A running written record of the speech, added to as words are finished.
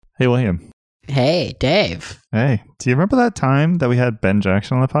Hey, William. Hey, Dave. Hey, do you remember that time that we had Ben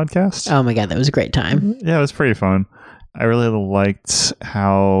Jackson on the podcast? Oh my God, that was a great time. Yeah, it was pretty fun. I really liked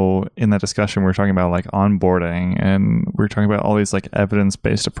how in that discussion we were talking about like onboarding, and we were talking about all these like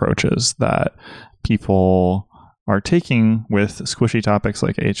evidence-based approaches that people are taking with squishy topics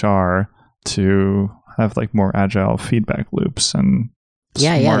like HR to have like more agile feedback loops and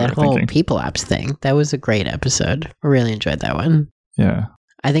Yeah, that whole thinking. people apps thing. That was a great episode. I really enjoyed that one. Yeah.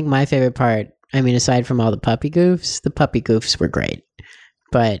 I think my favorite part, I mean, aside from all the puppy goofs were great.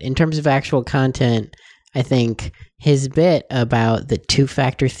 But in terms of actual content, I think his bit about the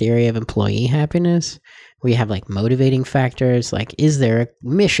two-factor theory of employee happiness, where you have like motivating factors, like is there a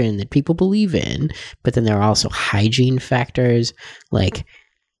mission that people believe in? But then there are also hygiene factors, like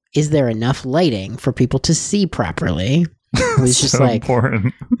is there enough lighting for people to see properly? It was just so like,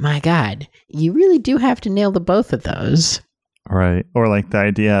 important. My God, you really do have to nail the both of those. Right. Or like the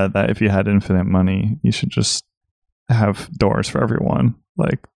idea that if you had infinite money, you should just have doors for everyone.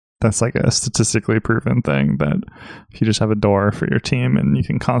 Like that's like a statistically proven thing that if you just have a door for your team and you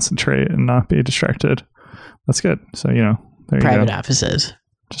can concentrate and not be distracted, that's good. So, there you go. Private offices,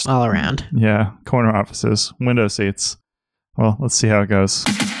 just all around. Yeah. Corner offices, window seats. Well, let's see how it goes.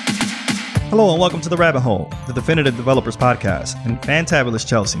 Hello and welcome to The Rabbit Hole, the Definitive Developers Podcast in fantabulous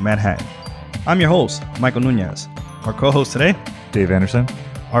Chelsea, Manhattan. I'm your host, Michael Nunez. Our co-host today, Dave Anderson.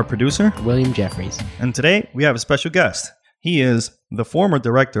 Our producer, William Jeffries. And today we have a special guest. He is the former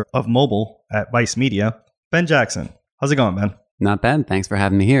director of mobile at Vice Media, Ben Jackson. How's it going, Ben? Not bad. Thanks for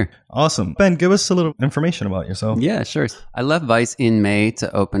having me here. Awesome. Ben, give us a little information about yourself. Yeah, sure. I left Vice in May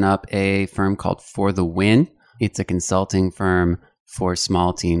to open up a firm called For the Win. It's a consulting firm for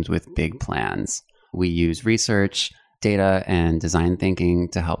small teams with big plans. We use research, data, and design thinking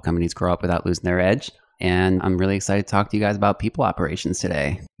to help companies grow up without losing their edge. And I'm really excited to talk to you guys about people operations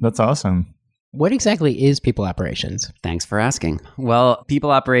today. That's awesome. What exactly is people operations? Thanks for asking. Well,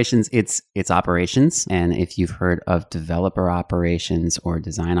 people operations, it's operations. And if you've heard of developer operations or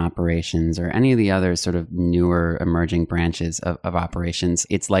design operations or any of the other sort of newer emerging branches of operations,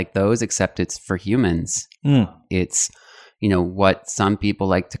 it's like those, except it's for humans. It's, what some people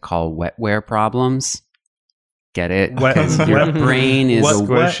like to call wetware problems. Get it? Because your brain is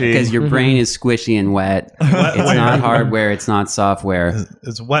squishy. Because your brain is squishy and wet. It's not hardware. It's not software.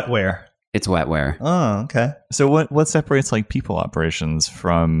 It's wetware. It's wetware. Oh, okay. So what separates like people operations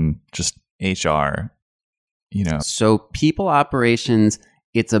from just HR? So people operations,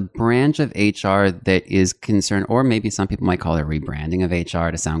 it's a branch of HR that is concerned, or maybe some people might call it rebranding of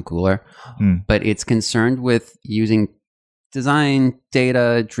HR to sound cooler, but it's concerned with using design,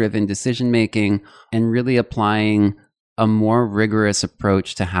 data-driven decision-making, and really applying a more rigorous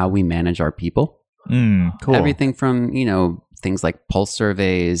approach to how we manage our people. Cool. Everything from, things like pulse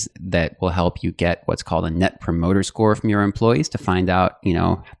surveys that will help you get what's called a net promoter score from your employees to find out,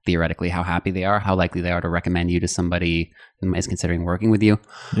 theoretically how happy they are, how likely they are to recommend you to somebody who is considering working with you.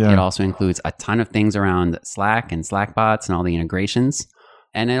 Yeah. It also includes a ton of things around Slack and Slack bots and all the integrations.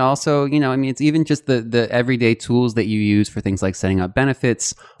 And it also, it's even just the everyday tools that you use for things like setting up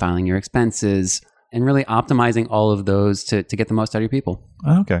benefits, filing your expenses, and really optimizing all of those to get the most out of your people.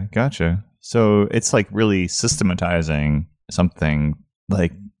 Okay, gotcha. So it's like really systematizing something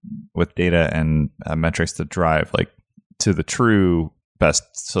like with data and metrics to drive like to the true best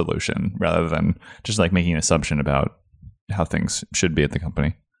solution rather than just like making an assumption about how things should be at the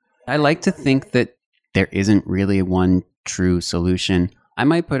company. I like to think that there isn't really one true solution. I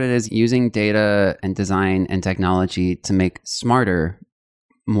might put it as using data and design and technology to make smarter,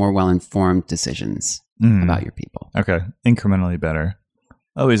 more well-informed decisions about your people. Okay. Incrementally better.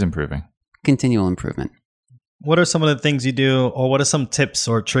 Always improving. Continual improvement. What are some of the things you do, or what are some tips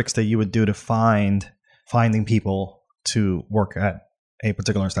or tricks that you would do to finding people to work at a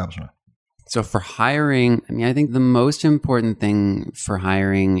particular establishment? So for hiring, I think the most important thing for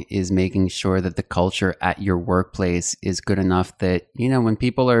hiring is making sure that the culture at your workplace is good enough that, when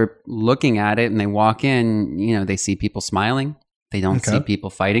people are looking at it and they walk in, they see people smiling. They don't see people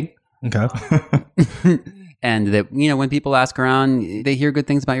fighting. Okay. And that, when people ask around, they hear good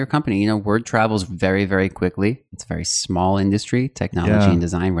things about your company. Word travels very, very quickly. It's a very small industry, technology and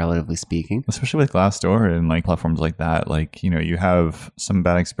design, relatively speaking. Especially with Glassdoor and like platforms like that. Like, you have some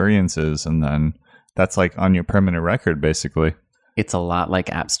bad experiences and then that's like on your permanent record, basically. It's a lot like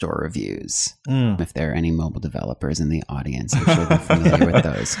App Store reviews. If there are any mobile developers in the audience, I'm sure they're familiar with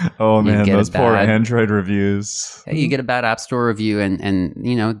those. Oh man, those poor Android reviews. You get a bad App Store review and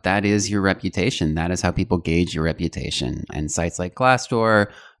that is your reputation. That is how people gauge your reputation. And sites like Glassdoor,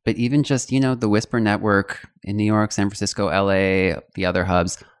 but even just, the Whisper network in New York, San Francisco, LA, the other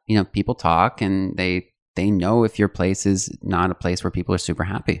hubs, people talk and they know if your place is not a place where people are super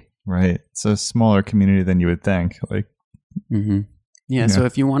happy. Right. It's a smaller community than you would think. Like, Yeah. So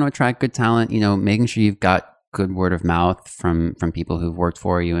if you want to attract good talent, making sure you've got good word of mouth from people who've worked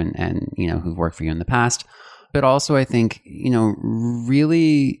for you and who've worked for you in the past. But also I think,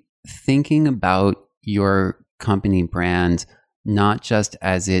 really thinking about your company brand, not just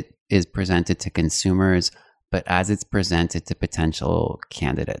as it is presented to consumers, but as it's presented to potential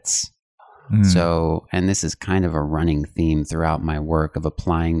candidates. So, and this is kind of a running theme throughout my work of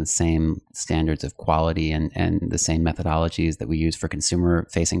applying the same standards of quality and the same methodologies that we use for consumer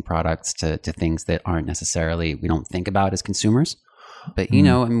facing products to things that aren't necessarily, we don't think about as consumers. But, I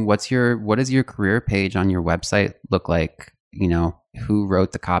mean, what does your career page on your website look like? Who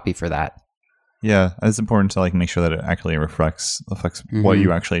wrote the copy for that? Yeah, it's important to like make sure that it actually reflects what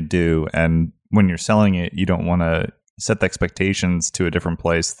you actually do. And when you're selling it, you don't want to set the expectations to a different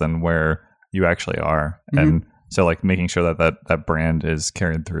place than where you actually are. And so like making sure that brand is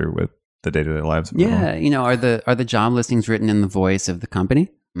carried through with the day-to-day lives of people. Are the job listings written in the voice of the company,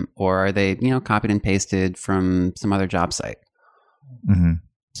 or are they, copied and pasted from some other job site?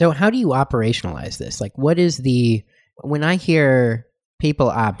 So how do you operationalize this? Like, when I hear people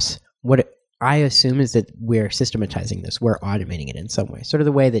ops, what I assume is that we're systematizing this. We're automating it in some way. Sort of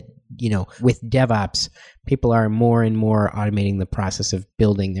the way that, with DevOps, people are more and more automating the process of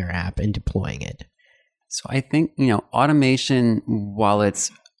building their app and deploying it. So I think, automation, while it's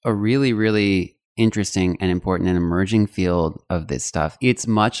a really, really interesting and important and emerging field of this stuff, it's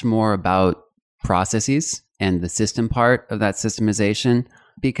much more about processes and the system part of that systemization.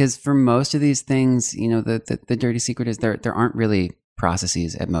 Because for most of these things, the dirty secret is there aren't really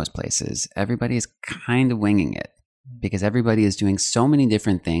processes at most places. Everybody is kind of winging it because everybody is doing so many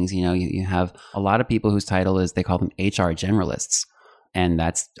different things. You have a lot of people whose title is, they call them HR generalists. And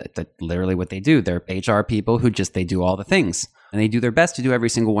that's literally what they do. They're HR people who they do all the things. And they do their best to do every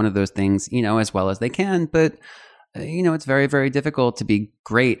single one of those things, as well as they can. But, it's very, very difficult to be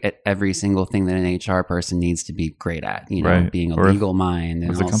great at every single thing that an HR person needs to be great at, being a legal mind.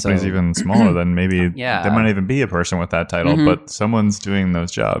 And if the company's even smaller, then maybe there might not even be a person with that title, but someone's doing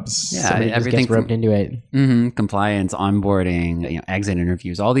those jobs. Yeah, everything gets roped into it. Compliance, onboarding, exit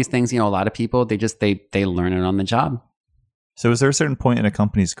interviews, all these things, a lot of people, they learn it on the job. So is there a certain point in a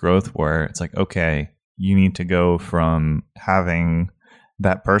company's growth where it's like, okay, you need to go from having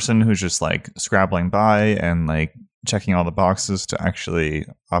that person who's just like scrabbling by and like checking all the boxes to actually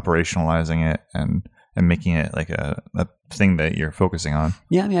operationalizing it and making it like a thing that you're focusing on?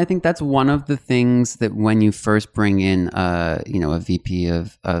 Yeah, I mean, I think that's one of the things that when you first bring in, a VP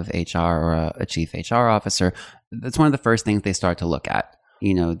of HR or a chief HR officer, that's one of the first things they start to look at.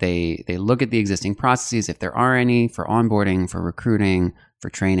 They look at the existing processes, if there are any, for onboarding, for recruiting, for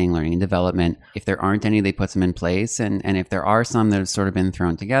training, learning, and development. If there aren't any, they put them in place. And if there are some that have sort of been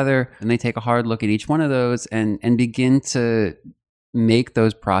thrown together, then they take a hard look at each one of those and begin to make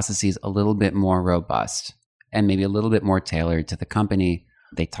those processes a little bit more robust and maybe a little bit more tailored to the company.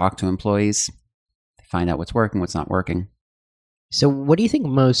 They talk to employees, they find out what's working, what's not working. So what do you think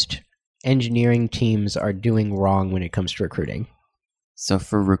most engineering teams are doing wrong when it comes to recruiting? So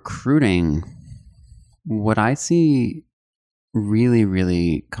for recruiting, what I see really,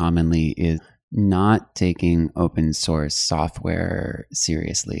 really commonly is not taking open source software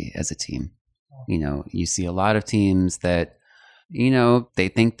seriously as a team. You see a lot of teams that, they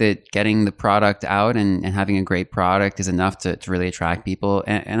think that getting the product out and having a great product is enough to really attract people.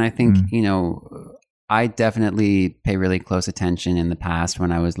 And I think, I definitely pay really close attention in the past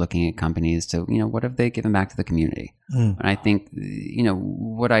when I was looking at companies to, what have they given back to the community? And I think,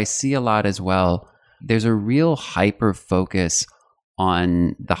 what I see a lot as well, there's a real hyper focus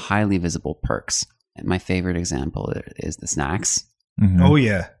on the highly visible perks. And my favorite example is the snacks. Oh,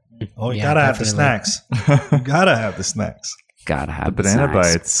 yeah. Oh, you gotta have the snacks. You gotta have the snacks. Gotta have the banana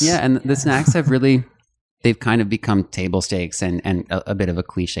snacks. bites. Yeah, and the snacks have really, they've kind of become table stakes and a bit of a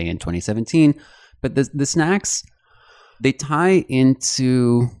cliche in 2017. But the snacks, they tie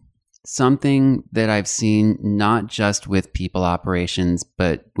into something that I've seen not just with people operations,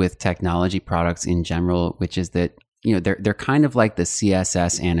 but with technology products in general, which is that, they're kind of like the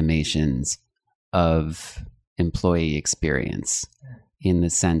CSS animations of employee experience in the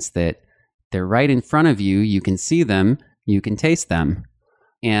sense that they're right in front of you. You can see them, you can taste them.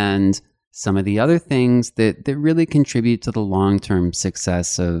 And some of the other things that really contribute to the long-term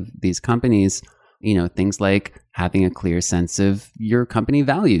success of these companies, things like having a clear sense of your company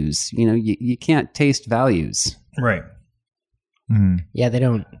values. You can't taste values. Right. Yeah, they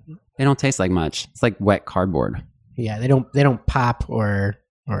don't taste like much. It's like wet cardboard. Yeah, they don't pop or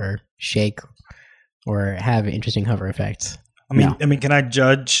or shake or have interesting hover effects. I mean, can I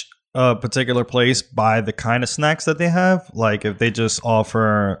judge a particular place by the kind of snacks that they have? Like if they just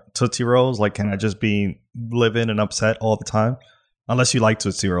offer Tootsie Rolls, like can I just be living and upset all the time? Unless you like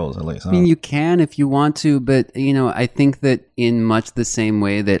Tootsie Rolls, at least. I mean, you can if you want to, but I think that in much the same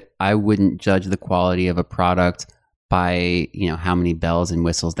way that I wouldn't judge the quality of a product by how many bells and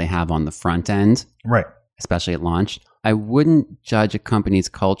whistles they have on the front end, right? Especially at launch, I wouldn't judge a company's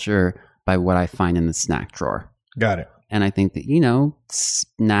culture by what I find in the snack drawer. Got it. And I think that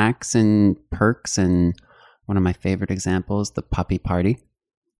snacks and perks, and one of my favorite examples, the puppy party.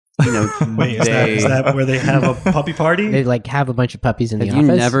 Wait, is that where they have a puppy party? They like have a bunch of puppies in the office. Have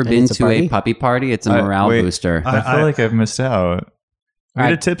you never been to a puppy party? It's a morale booster. I feel like I've missed out. We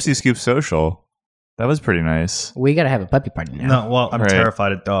had a Tipsy Scoop social. That was pretty nice. We got to have a puppy party now. No, well, I'm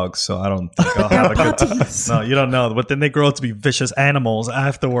terrified of dogs, so I don't think I'll have a good time. No, you don't know. But then they grow up to be vicious animals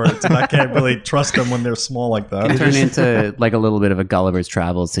afterwards, and I can't really trust them when they're small like that. It turn into like a little bit of a Gulliver's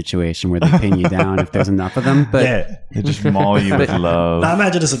Travels situation where they pin you down if there's enough of them. But they just maul you with love. I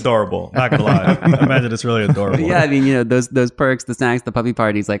imagine it's adorable. Not gonna lie. I imagine it's really adorable. But yeah, I mean, those perks, the snacks, the puppy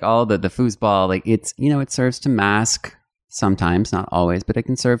parties, like all the foosball, like it's it serves to mask. Sometimes, not always, but it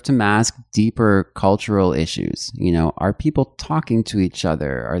can serve to mask deeper cultural issues. Are people talking to each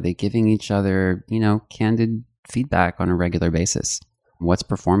other? Are they giving each other, candid feedback on a regular basis? What's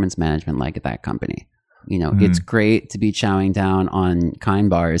performance management like at that company? It's great to be chowing down on Kind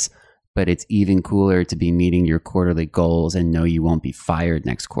bars, but it's even cooler to be meeting your quarterly goals and know you won't be fired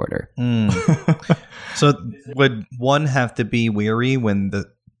next quarter. So would one have to be weary when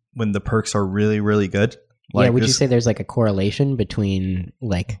the perks are really, really good? Like would you say there's like a correlation between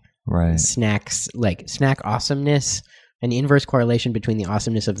like snacks, like snack awesomeness, an inverse correlation between the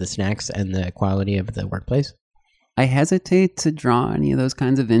awesomeness of the snacks and the quality of the workplace? I hesitate to draw any of those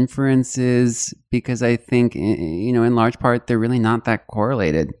kinds of inferences because I think, in large part, they're really not that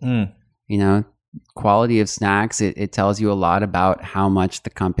correlated. Quality of snacks, it tells you a lot about how much the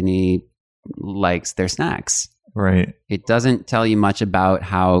company likes their snacks. Right. It doesn't tell you much about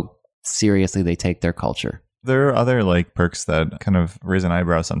how seriously they take their culture. There are other like perks that kind of raise an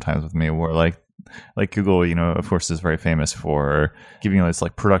eyebrow sometimes with me, where like Google, of course, is very famous for giving you this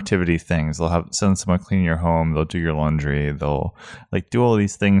like productivity things. They'll send someone clean your home, they'll do your laundry, they'll like do all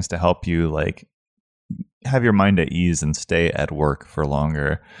these things to help you like have your mind at ease and stay at work for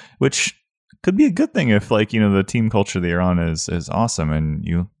longer, which could be a good thing if like the team culture that you're on is awesome and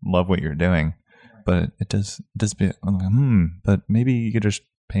you love what you're doing. But it does be but maybe you could just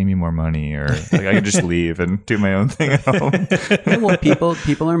pay me more money, or like I could just leave and do my own thing at home. Well,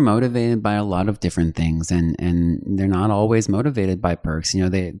 people are motivated by a lot of different things, and they're not always motivated by perks.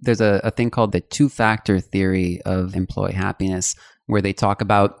 There's a thing called the 2-factor theory of employee happiness, where they talk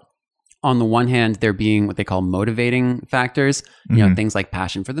about, on the one hand, there being what they call motivating factors, things like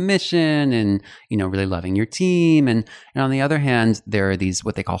passion for the mission and, really loving your team. And on the other hand, there are these,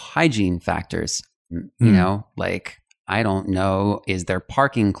 what they call hygiene factors, like, I don't know, is there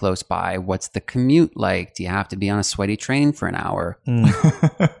parking close by? What's the commute like? Do you have to be on a sweaty train for an hour?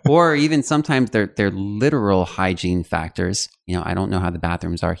 Or even sometimes they're literal hygiene factors. I don't know how the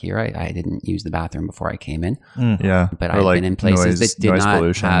bathrooms are here. I didn't use the bathroom before I came in. Yeah. But I've been in places that did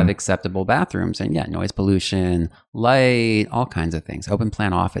not have acceptable bathrooms. And noise pollution, light, all kinds of things. Open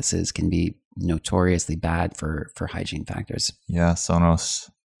plan offices can be notoriously bad for hygiene factors. Yeah, Sonos.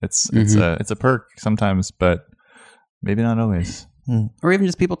 It's a perk sometimes, but maybe not always. Or even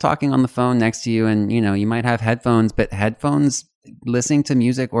just people talking on the phone next to you, and you might have headphones, but headphones, listening to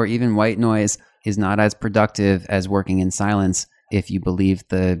music or even white noise is not as productive as working in silence if you believe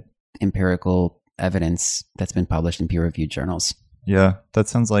the empirical evidence that's been published in peer-reviewed journals. Yeah, that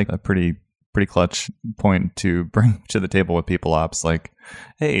sounds like a pretty clutch point to bring to the table with people ops. Like,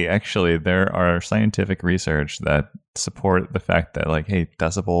 hey, actually, there are scientific research that support the fact that like, hey,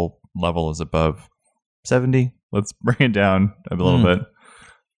 decibel level is above 70. Let's bring it down a little bit.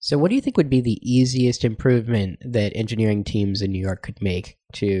 So what do you think would be the easiest improvement that engineering teams in New York could make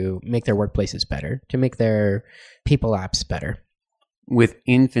to make their workplaces better, to make their people apps better? With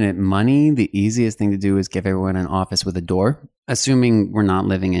infinite money, the easiest thing to do is give everyone an office with a door, assuming we're not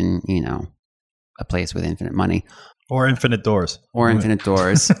living in, a place with infinite money. Or infinite doors. Infinite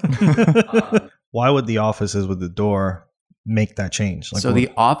doors. Why would the offices with the door make that change? Like, so the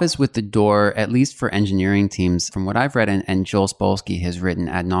office with the door, at least for engineering teams, from what I've read, and Joel Spolsky has written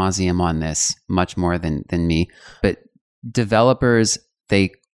ad nauseum on this, much more than me, but developers,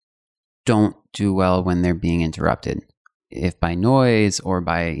 they don't do well when they're being interrupted. if by noise or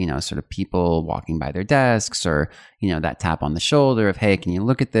by, you know, sort of people walking by their desks or, you know, that tap on the shoulder of, hey, can you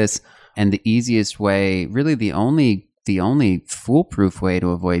look at this? And the easiest way, really the only foolproof way to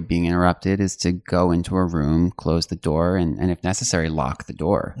avoid being interrupted is to go into a room, close the door, and if necessary, lock the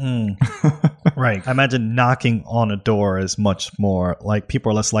door. Right. I imagine knocking on a door is much more like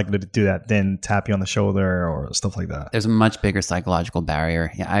people are less likely to do that than tap you on the shoulder or stuff like that. There's a much bigger psychological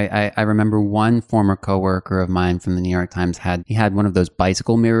barrier. Yeah, I remember one former coworker of mine from the New York Times had one of those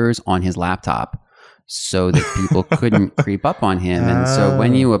bicycle mirrors on his laptop so that people couldn't creep up on him. And so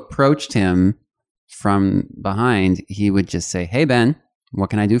when you approached him from behind, he would just say, "Hey, Ben, what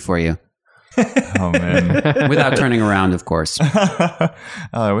can I do for you?" Oh, man. Without turning around, of course.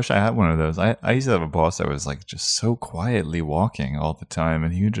 I wish I had one of those. I used to have a boss that was like just so quietly walking all the time,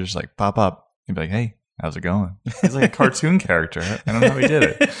 and he would just like pop up. He'd be like, "Hey, how's it going?" He's like a cartoon character. I don't know how he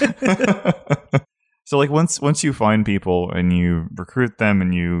did it. So like once you find people and you recruit them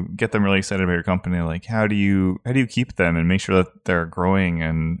and you get them really excited about your company, like how do you keep them and make sure that they're growing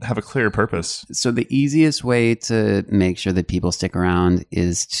and have a clear purpose? So the easiest way to make sure that people stick around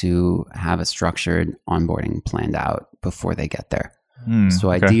is to have a structured onboarding planned out before they get there. So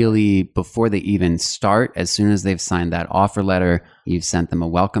ideally, before they even start, as soon as they've signed that offer letter, you've sent them a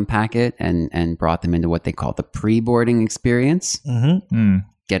welcome packet and brought them into what they call the pre-boarding experience.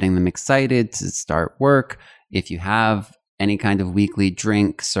 Getting them excited to start work. If you have any kind of weekly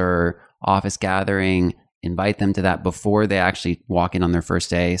drinks or office gathering, invite them to that before they actually walk in on their first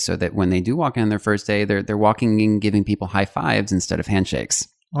day, so that when they do walk in on their first day, they're walking in giving people high fives instead of handshakes.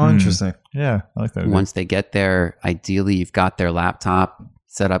 Oh, interesting. Yeah, I like that. Once they get there, ideally you've got their laptop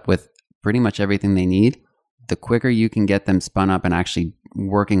set up with pretty much everything they need. The quicker you can get them spun up and actually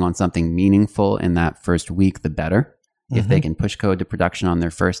working on something meaningful in that first week, the better. If they can push code to production on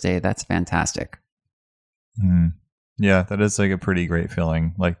their first day, that's fantastic. Yeah, that is like a pretty great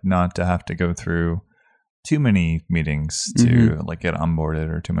feeling, like not to have to go through too many meetings to like get onboarded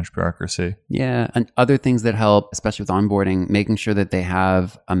or too much bureaucracy. Yeah, and other things that help, especially with onboarding, making sure that they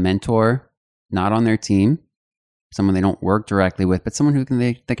have a mentor, not on their team, someone they don't work directly with, but someone who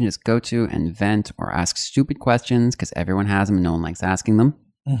they can just go to and vent or ask stupid questions, because everyone has them and no one likes asking them.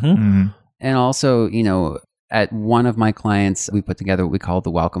 And also, you know, at one of my clients, we put together what we call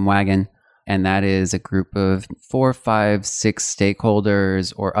the Welcome Wagon. And that is a group of 4, 5, 6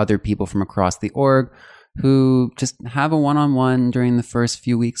 stakeholders or other people from across the org who just have a one-on-one during the first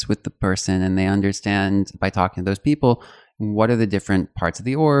few weeks with the person. And they understand by talking to those people, what are the different parts of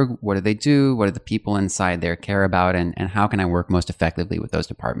the org? What do they do? What do the people inside there care about? And how can I work most effectively with those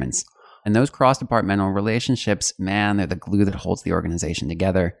departments? And those cross-departmental relationships, man, they're the glue that holds the organization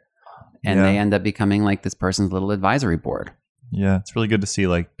together. And they end up becoming like this person's little advisory board. Yeah, it's really good to see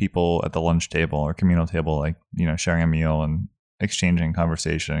like people at the lunch table or communal table, like, you know, sharing a meal and exchanging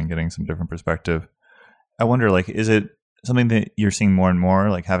conversation and getting some different perspective. I wonder, like, is it something that you're seeing more and more,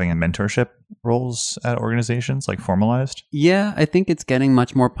 like having a mentorship roles at organizations, like formalized? Yeah, I think it's getting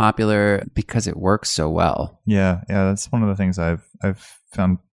much more popular because it works so well. Yeah, that's one of the things I've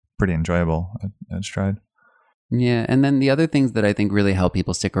found pretty enjoyable at Stride. Yeah, and then the other things that I think really help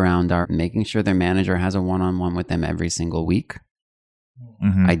people stick around are making sure their manager has a one-on-one with them every single week.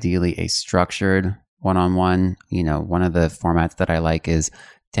 Ideally, a structured one-on-one. You know, one of the formats that I like is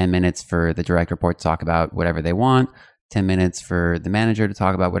 10 minutes for the direct report to talk about whatever they want, 10 minutes for the manager to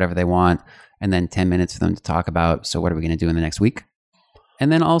talk about whatever they want, and then 10 minutes for them to talk about, so what are we going to do in the next week?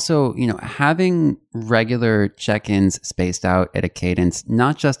 And then also, you know, having regular check-ins spaced out at a cadence,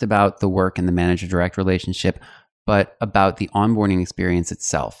 not just about the work and the manager-direct relationship, but about the onboarding experience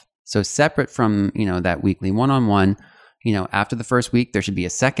itself. So separate from, you know, that weekly one-on-one, you know, after the first week, there should be a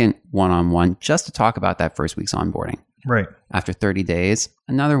second one-on-one just to talk about that first week's onboarding. Right. After 30 days,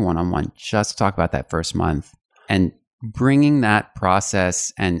 another one-on-one just to talk about that first month. And bringing that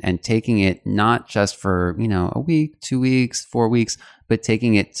process and taking it not just for, you know, a week, 2 weeks, 4 weeks, but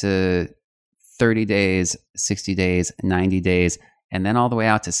taking it to 30 days, 60 days, 90 days, and then all the way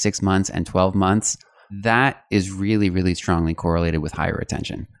out to 6 months and 12 months. That is really, really strongly correlated with higher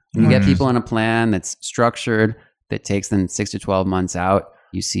retention. When you get people on a plan that's structured, that takes them 6 to 12 months out,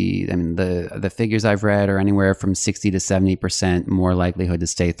 you see, I mean, the figures I've read are anywhere from 60 to 70% more likelihood to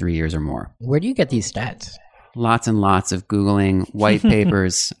stay 3 years or more. Where do you get these stats? Lots and lots of Googling, white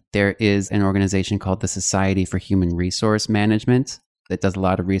papers. There is an organization called the Society for Human Resource Management that does a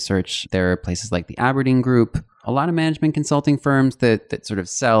lot of research. There are places like the Aberdeen Group, a lot of management consulting firms that sort of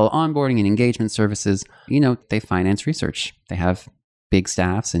sell onboarding and engagement services. You know, they finance research. They have big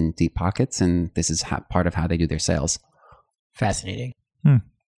staffs and deep pockets, and this is part of how they do their sales. Fascinating.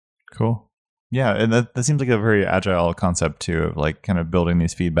 Cool. Yeah, and that seems like a very agile concept too, of like kind of building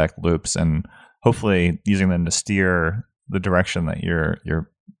these feedback loops and hopefully using them to steer the direction that you're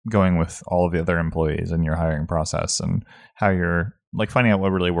going with all of the other employees in your hiring process and how you're like finding out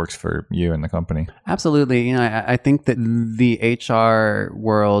what really works for you and the company. Absolutely. You know, I think that the HR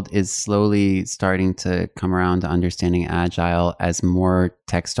world is slowly starting to come around to understanding agile as more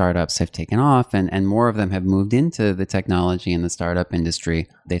tech startups have taken off and more of them have moved into the technology and the startup industry.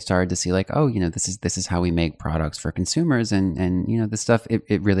 They've started to see like, oh, you know, this is how we make products for consumers and you know, this stuff,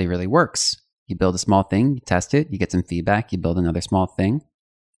 it really, really works. You build a small thing, you test it, you get some feedback, you build another small thing,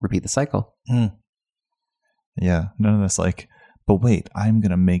 repeat the cycle. Yeah, none of this like, but wait, I'm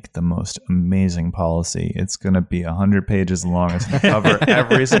going to make the most amazing policy. It's going to be 100 pages long. It's going to cover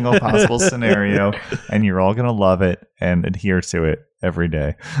every single possible scenario, and you're all going to love it and adhere to it every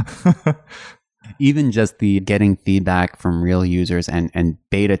day. Even just the getting feedback from real users and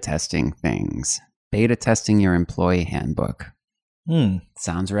beta testing things. Beta testing your employee handbook.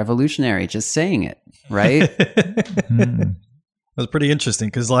 Sounds revolutionary, just saying it, right? It was pretty interesting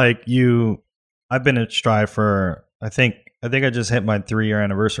because like I've been at Strive for, I think I just hit my 3-year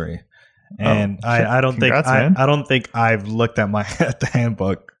anniversary, and I don't think I've looked at the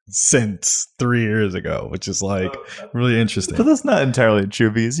handbook since 3 years ago, which is like really interesting. But that's not entirely true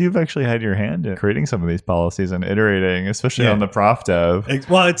because you've actually had your hand in creating some of these policies and iterating, especially on the prof dev.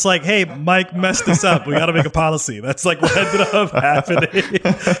 Well, it's like, hey, Mike messed this up. We got to make a policy. That's like what ended up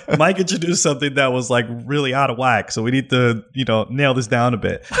happening. Mike introduced something that was like really out of whack, so we need to nail this down a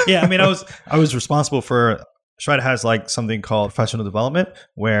bit. Yeah, I mean, I was responsible for. Stride has like something called professional development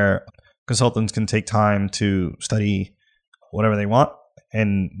where consultants can take time to study whatever they want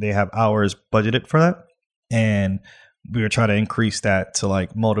and they have hours budgeted for that. And we were trying to increase that to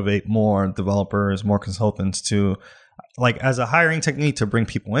like motivate more developers, more consultants to like as a hiring technique to bring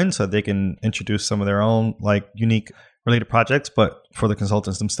people in so they can introduce some of their own like unique related projects, but for the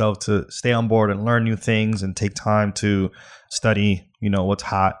consultants themselves to stay on board and learn new things and take time to study, what's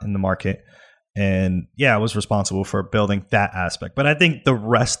hot in the market. And yeah, I was responsible for building that aspect. But I think the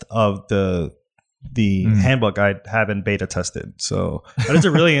rest of the handbook I haven't beta tested. So that is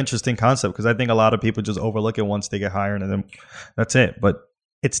a really interesting concept because I think a lot of people just overlook it once they get hired and then that's it. But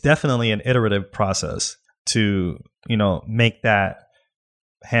it's definitely an iterative process to, make that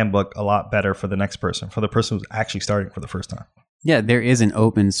handbook a lot better for the next person, for the person who's actually starting for the first time. Yeah, there is an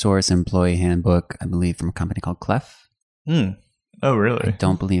open source employee handbook, I believe, from a company called Clef. Oh, really? I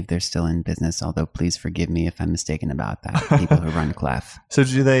don't believe they're still in business, although please forgive me if I'm mistaken about that. People who run Clef. So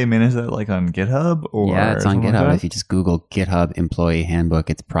do they manage that like on GitHub? Or yeah, it's on GitHub. Like if you just Google GitHub employee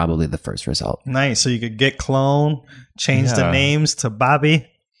handbook, it's probably the first result. Nice. So you could git clone, change the names to Bobby.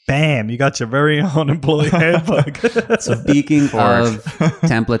 Bam, you got your very own employee handbook. So speaking of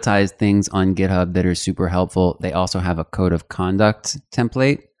templatized things on GitHub that are super helpful, they also have a code of conduct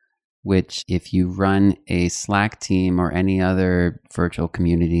template, which if you run a Slack team or any other virtual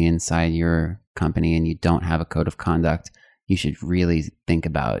community inside your company and you don't have a code of conduct, you should really think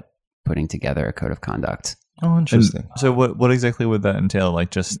about putting together a code of conduct. Oh, interesting. And so what exactly would that entail?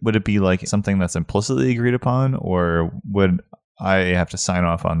 Like would it be like something that's implicitly agreed upon, or would I have to sign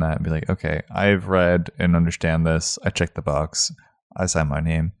off on that and be like, okay, I've read and understand this. I checked the box. I sign my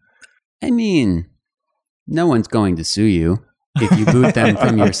name. I mean, no one's going to sue you if you boot them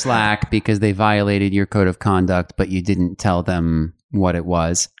from your Slack because they violated your code of conduct, but you didn't tell them what it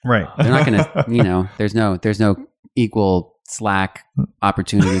was. Right. They're not going to, there's no equal Slack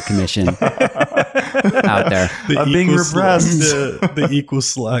opportunity commission out there. I'm being repressed. The equal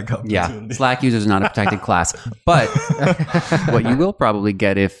Slack opportunity. Yeah. Slack users are not a protected class. But what you will probably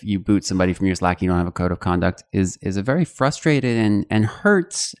get if you boot somebody from your Slack, you don't have a code of conduct, is a very frustrated and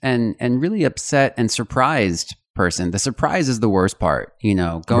hurt and really upset and surprised person. The surprise is the worst part.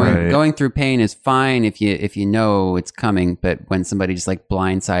 Going through pain is fine if you know it's coming, but when somebody just like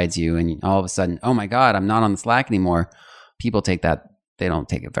blindsides you and all of a sudden, oh my God, I'm not on the Slack anymore. People take that, they don't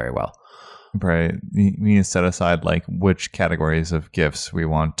take it very well. Right. We need to set aside like which categories of gifts we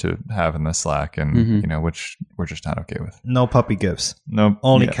want to have in the Slack and which we're just not okay with. No puppy gifts. No.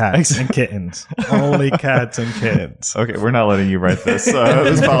 Only cats and kittens. Only cats and kittens. Okay, we're not letting you write this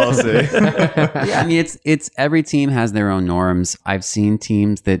policy. Yeah, I mean it's every team has their own norms. I've seen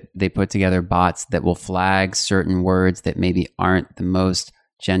teams that they put together bots that will flag certain words that maybe aren't the most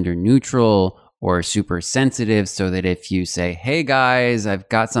gender neutral or super sensitive, so that if you say, hey guys, I've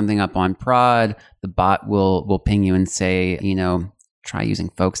got something up on prod, the bot will ping you and say, try using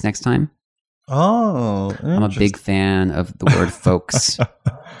folks next time. Oh, I'm a big fan of the word folks.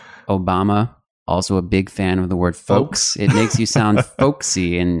 Obama Also a big fan of the word folks. It makes you sound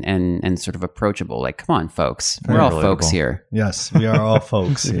folksy and sort of approachable. Like, come on, folks. Very We're all relatable. folks here. Yes, we are all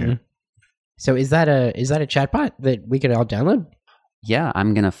folks here. So is that a chatbot that we could all download? Yeah,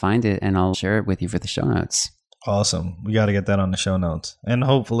 I'm going to find it and I'll share it with you for the show notes. Awesome. We got to get that on the show notes and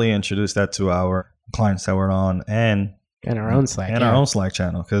hopefully introduce that to our clients that we're on and our own Slack. our own Slack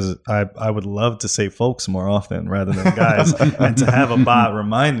channel, because I would love to say folks more often rather than guys. And to have a bot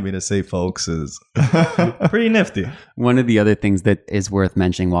remind me to say folks is pretty nifty. One of the other things that is worth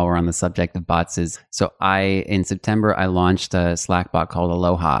mentioning while we're on the subject of bots is, in September, I launched a Slack bot called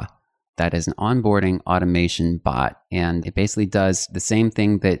Aloha. That is an onboarding automation bot. And it basically does the same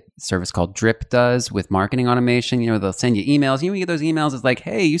thing that a service called Drip does with marketing automation. They'll send you emails. You get those emails. It's like,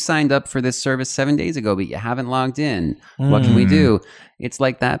 hey, you signed up for this service 7 days ago, but you haven't logged in. What can we do? It's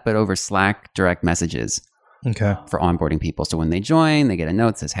like that, but over Slack direct messages. Okay. For onboarding people. So when they join, they get a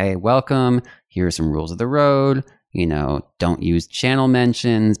note that says, hey, welcome. Here are some rules of the road. Don't use channel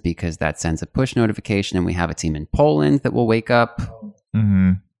mentions because that sends a push notification. And we have a team in Poland that will wake up.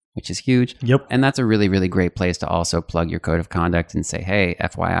 Mm-hmm. Which is huge. Yep. And that's a really, really great place to also plug your code of conduct and say, hey,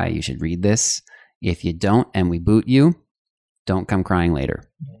 FYI, you should read this. If you don't and we boot you, don't come crying later.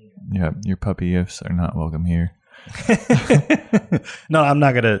 Yeah, your puppy gifts are not welcome here. No, I'm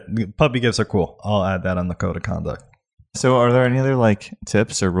not going to. Puppy gifts are cool. I'll add that on the code of conduct. So are there any other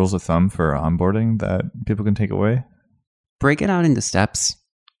tips or rules of thumb for onboarding that people can take away? Break it out into steps.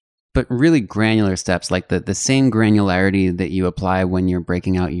 But really granular steps, like the same granularity that you apply when you're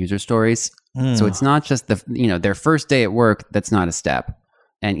breaking out user stories. So it's not just their first day at work, that's not a step.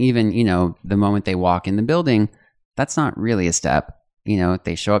 And even, the moment they walk in the building, that's not really a step.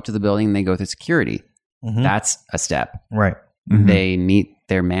 They show up to the building, they go through security. Mm-hmm. That's a step. Right. Mm-hmm. They meet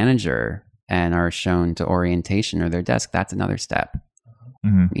their manager and are shown to orientation or their desk. That's another step.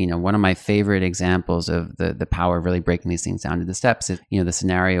 Mm-hmm. One of my favorite examples of the power of really breaking these things down to the steps is, the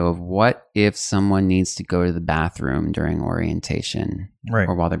scenario of what if someone needs to go to the bathroom during orientation, Right.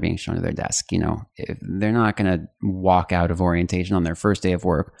 or while they're being shown to their desk. If they're not going to walk out of orientation on their first day of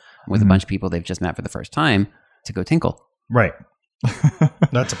work with a bunch of people they've just met for the first time to go tinkle. Right.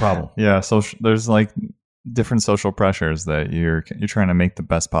 That's a problem. Yeah, so there's different social pressures that you're trying to make the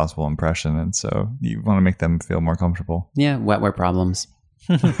best possible impression, and so you want to make them feel more comfortable. Yeah, wetware problems.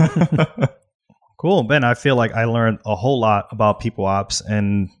 Cool, Ben. I feel like I learned a whole lot about people ops,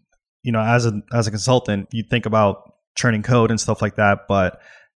 and as a consultant, you think about churning code and stuff like that, but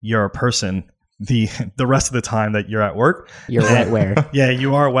you're a person. The rest of the time that you're at work, You're wetware. Yeah,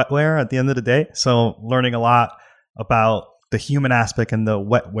 you are wetware at the end of the day. So learning a lot about the human aspect and the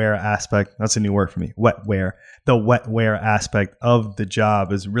wetware aspect. That's a new word for me. Wetware. The wetware aspect of the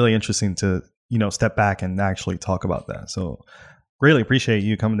job is really interesting to step back and actually talk about that. So really appreciate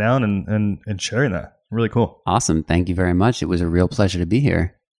you coming down and sharing that. Really cool. Awesome. Thank you very much. It was a real pleasure to be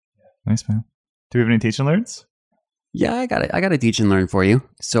here. Nice, man. Do we have any teach and learns? Yeah, I got to teach and learn for you.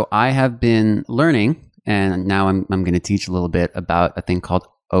 So I have been learning, and now I'm going to teach a little bit about a thing called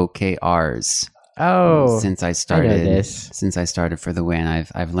OKRs. Oh, since I I started know this. since I started for the win,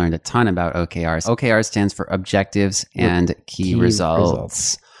 I've learned a ton about OKRs. OKR stands for objectives and key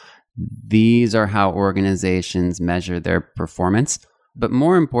results. These are how organizations measure their performance. But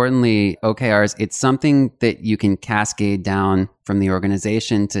more importantly, OKRs, it's something that you can cascade down from the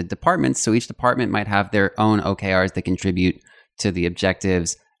organization to departments. So each department might have their own OKRs that contribute to the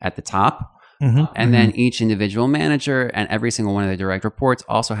objectives at the top. Mm-hmm. And then each individual manager and every single one of their direct reports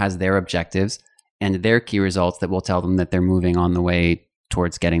also has their objectives and their key results that will tell them that they're moving on the way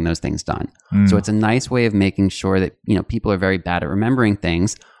towards getting those things done. So it's a nice way of making sure that, people are very bad at remembering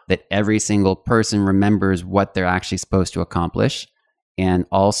things, that every single person remembers what they're actually supposed to accomplish, and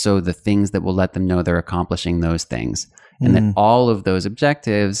also the things that will let them know they're accomplishing those things. And that all of those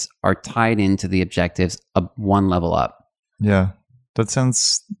objectives are tied into the objectives of one level up. Yeah, that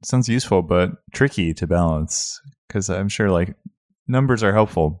sounds useful, but tricky to balance, because I'm sure numbers are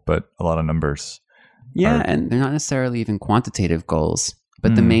helpful, but a lot of numbers. Yeah, and they're not necessarily even quantitative goals.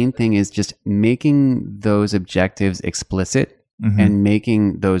 But the main thing is just making those objectives explicit and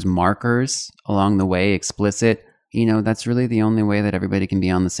making those markers along the way explicit. That's really the only way that everybody can be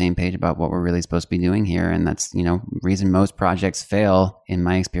on the same page about what we're really supposed to be doing here. And that's, reason most projects fail, in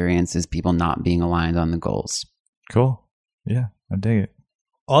my experience, is people not being aligned on the goals. Cool. Yeah, I dig it.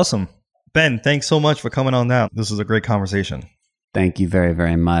 Awesome. Ben, thanks so much for coming on down. This was a great conversation. Thank you very,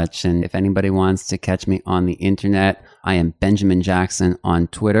 very much. And if anybody wants to catch me on the internet, I am Benjamin Jackson on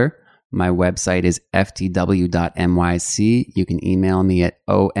Twitter. My website is ftw.myc. You can email me at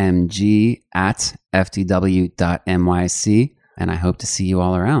omg@ftw.myc. And I hope to see you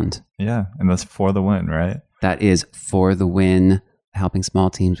all around. Yeah, and that's for the win, right? That is for the win, helping small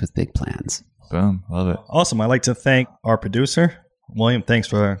teams with big plans. Boom, love it. Awesome. I'd like to thank our producer, William. Thanks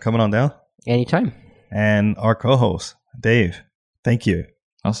for coming on down. Anytime. And our co-host, Dave. Thank you.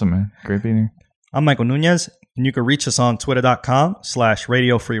 Awesome, man. Great being here. I'm Michael Nunez, and you can reach us on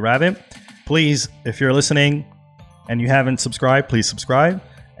twitter.com/radiofreerabbit. Please, if you're listening and you haven't subscribed, please subscribe.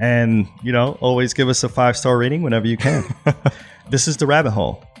 And, always give us a 5-star rating whenever you can. This is The Rabbit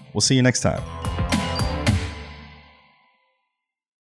Hole. We'll see you next time.